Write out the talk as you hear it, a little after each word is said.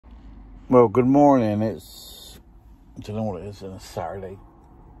Well, good morning. It's, I don't know what it is, it's a Saturday.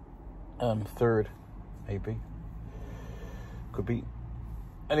 3rd, maybe. Could be.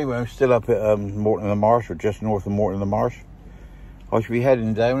 Anyway, I'm still up at Morton-on-the-Marsh, or just north of Morton-on-the-Marsh. I should be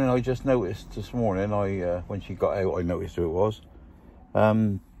heading down, and I just noticed this morning, when she got out, I noticed who it was.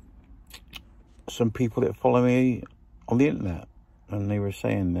 Some people that follow me on the internet, and they were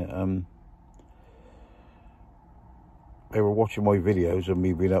saying that they were watching my videos of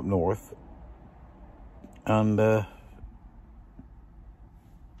me being up north, and they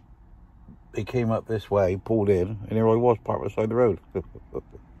came up this way, pulled in, and here I was parked beside the road. There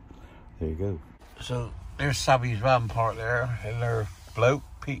you go. So there's Sabby's van parked there, and their bloke,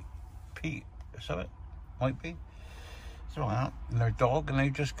 Pete or something, might be. Something like that. And their dog, and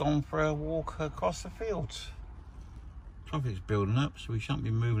they've just gone for a walk across the fields. Traffic's building up, so we shan't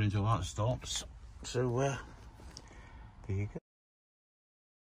be moving until that stops. So there you go.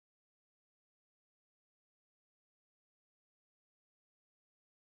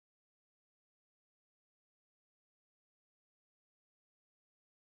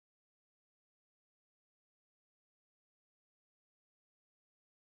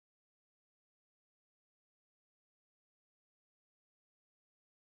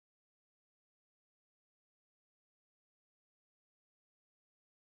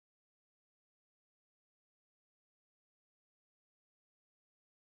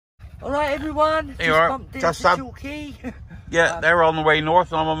 Alright everyone, There you are. bumped into Just Chalky. Yeah, they're on the way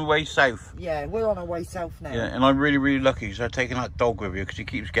north, and I'm on my way south. Yeah, we're on our way south now. Yeah, and I'm really, really lucky because I've taken that dog with you because he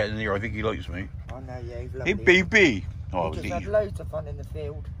keeps getting near. I think he likes me. I know, yeah, he's Hey, lovely. baby. Oh, We just had loads of fun in the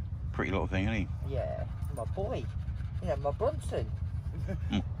field. pretty little thing, isn't he? Yeah, my boy. Yeah, my Bronson.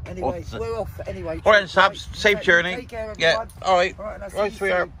 Anyway, Bronson. we're off anyway. All right, Sabs, safe Right, journey. Take care, Yeah, everyone. all right. All right, and I'll see Right, you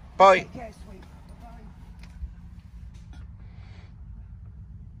sweetheart. soon. Bye. Take care, sweet. Bye-bye.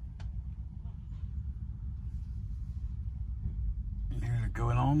 Here's it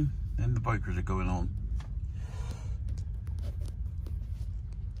going on, and the bikers are going on.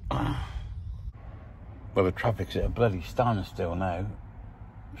 Well, the traffic's at a bloody standstill now,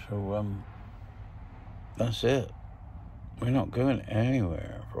 so that's it. We're not going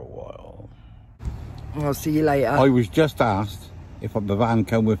anywhere for a while. I'll see you later. I was just asked if the van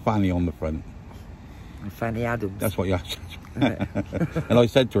came with Fanny on the front. Fanny Adams. That's what you asked. And I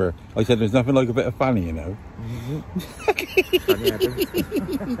said to her, there's nothing like a bit of Fanny, you know. Fanny Adams.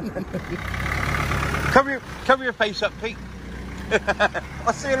 Cover your face up, Pete.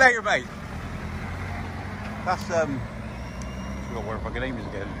 I'll see you later, mate. That's I forgot what her fucking name is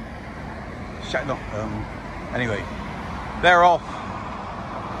again. Shut up. Anyway, they're off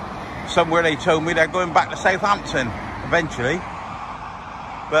somewhere. They told me they're going back to Southampton eventually.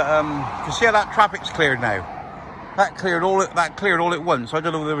 But you can see how that traffic's cleared now. That cleared all at once. I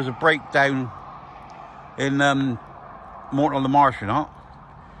don't know if there was a breakdown in Morton-on-the-Marsh or not.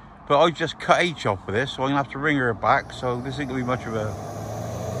 But I just cut H off for this, so I'm gonna have to ring her back. So this ain't gonna be much of a.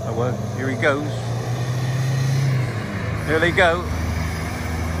 Oh well, here he goes. There they go.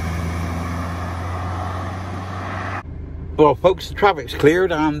 Well, folks, the traffic's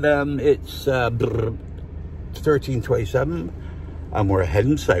cleared, and it's 13:27, and we're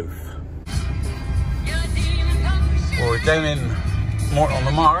heading south. Well, we're down in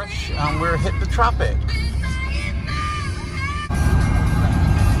Morton-on-the-Marsh, and we're hitting the traffic.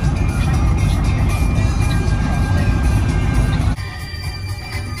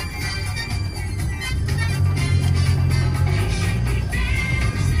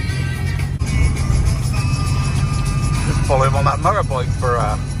 Follow him on that motorbike for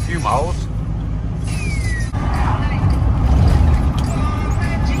a few miles.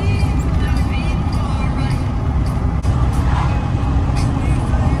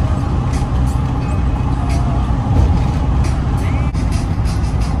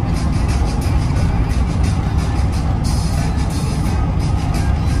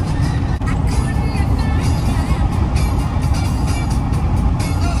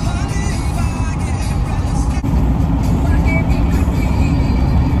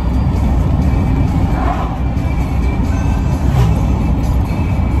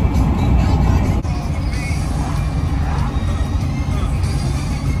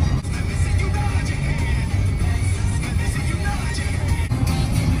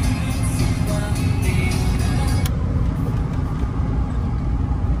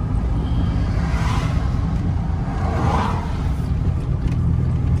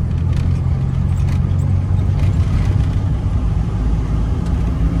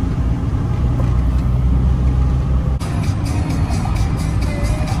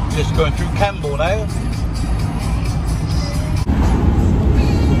 Just going through Campbell now.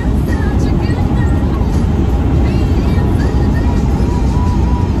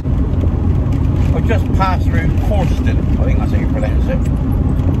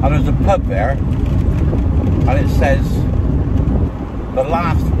 the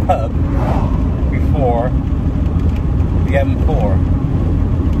last pub before the M4.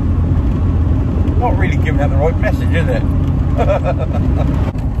 Not really giving out the right message, is it?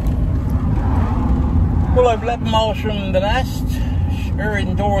 Well, I'm 11 miles from the nest. Her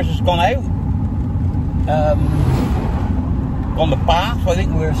indoors has gone out. On the bath, I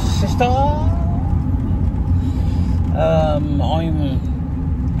think we're sister. I'm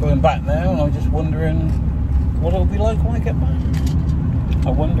going back now, and I'm just wondering what it'll be like when I get back. I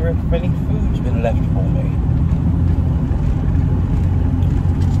wonder if any food's been left for me.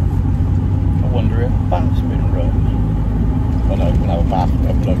 I wonder if bath's been run. Well, no, we'll have a bath,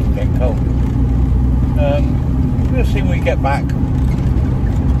 but I can get cold. We'll see when we get back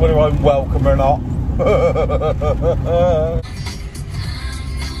whether I'm welcome or not.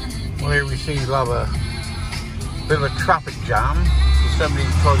 Well, here we see we'll have a bit of a traffic jam. Somebody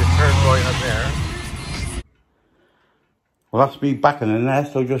tried to turn right up there. Well, that's me back in the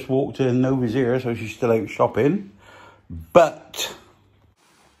nest. I just walked in Nova's here, so she's still out shopping. But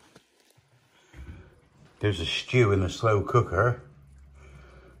there's a stew in the slow cooker.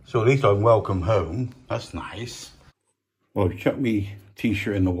 So at least I'm welcome home. That's nice. Well, I chucked me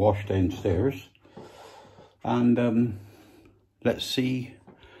t-shirt in the wash downstairs. And let's see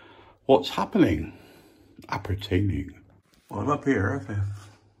what's happening. Appertaining. Well, I'm up here, the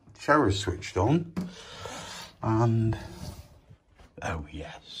shower's switched on. And oh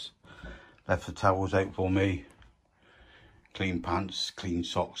yes, left the towels out for me. Clean pants, clean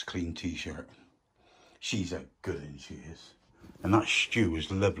socks, clean t-shirt. She's a good one, she is. And that stew is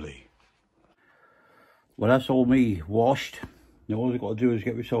lovely. Well, that's all me washed. Now all I've got to do is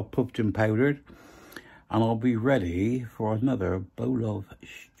get myself puffed and powdered, and I'll be ready for another bowl of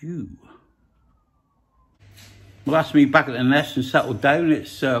stew. Well, that's me back at the nest and settled down.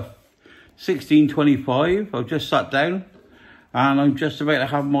 It's 16:25. I've just sat down and I'm just about to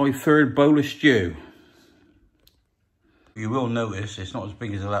have my third bowl of stew. You will notice it's not as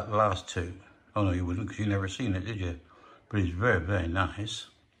big as the last two. Oh no, you wouldn't, because you've never seen it, did you? But it's very, very nice.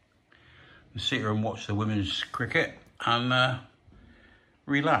 You sit here and watch the women's cricket and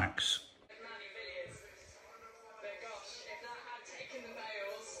relax.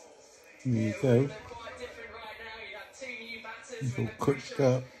 There you go. It's all cooked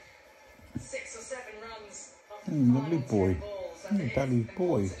up. 6 or 7 runs. Lovely boy. Daddy's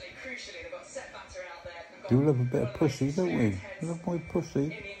boy. Do love a bit of pussy, don't we? Love my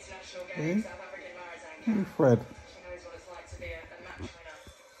pussy. Eh? Hey, Fred.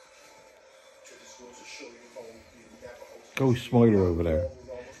 Go Smiler over there.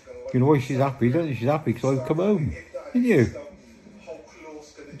 You know why she's happy, don't you? She's happy because I've come home. Didn't you? You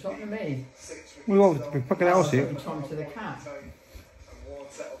talking to me? We want to be fucking house here. I'm talking to the cat.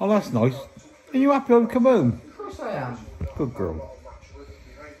 Oh, that's nice. Are you happy I've come home? Of course I am. Good girl.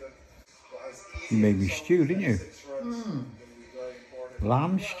 You made me stew, didn't you? Mm.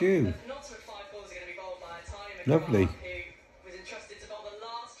 Lamb stew. Lovely.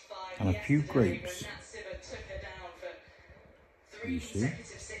 And a few grapes. You see?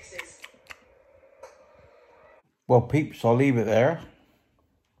 Well, peeps, I'll leave it there.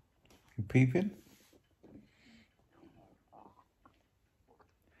 You peeping?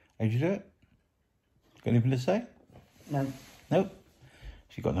 How'd you do it? Got anything to say? No. Nope.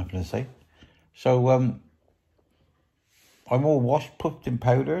 She's got nothing to say. So, I'm all washed, puffed and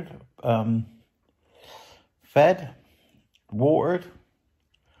powdered, fed, watered,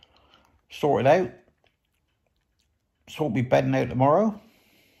 sorted out. Sort me bedding out tomorrow.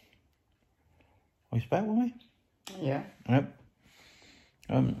 I expect, won't we? Yeah. Yep.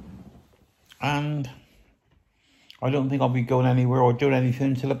 And I don't think I'll be going anywhere or doing anything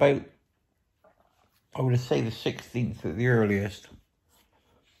until about, I would say the 16th at the earliest.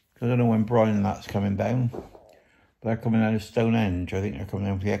 Because I don't know when Brian and that's coming down. But they're coming out of Stonehenge. I think they're coming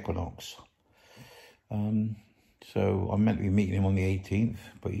down for the equinox. So I'm meant to be meeting him on the 18th,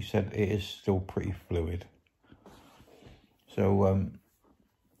 but he said it is still pretty fluid. So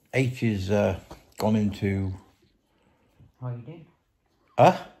H is gone into... Hiding.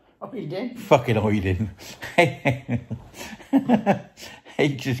 Huh? Hiding. Fucking hiding.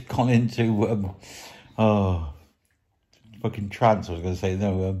 H has gone into... fucking trance, I was going to say.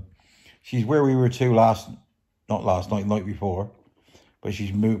 No, she's where we were to not last night, night before. But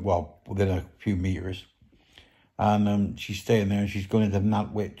she's moved, well, within a few meters. And she's staying there and she's gone into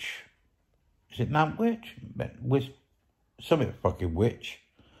Nantwich. Is it Nantwich? Something fucking witch.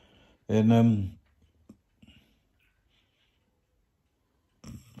 And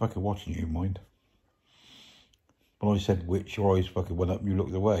fucking watching you, mind. When I said witch, your eyes fucking went up and you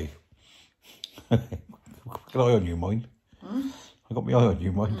looked away. Fucking eye on you, mind. I got my eye on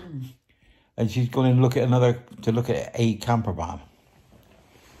you, mate. And she's going to look at a camper van.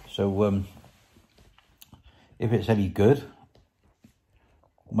 So if it's any good,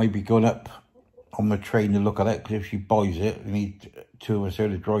 maybe going up on the train to look at it, because if she buys it, we need two of us here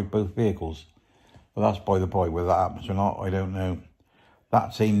to drive both vehicles. But that's by the by. Whether that happens or not, I don't know.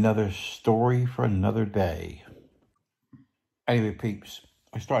 That's another story for another day. Anyway, peeps,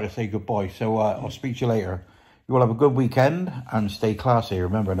 I started to say goodbye, so I'll speak to you later. You all have a good weekend and stay classy.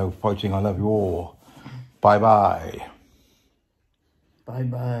 Remember, no fighting. I love you all. Bye-bye.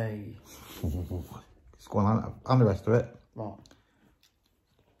 Bye-bye. What's going on? And the rest of it. What?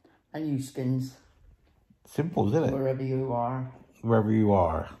 And you, Skins. Simple, isn't it? Wherever you are. Wherever you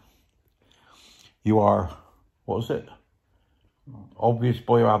are. You are, what was it? Obvious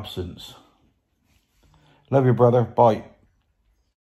by your absence. Love you, brother. Bye.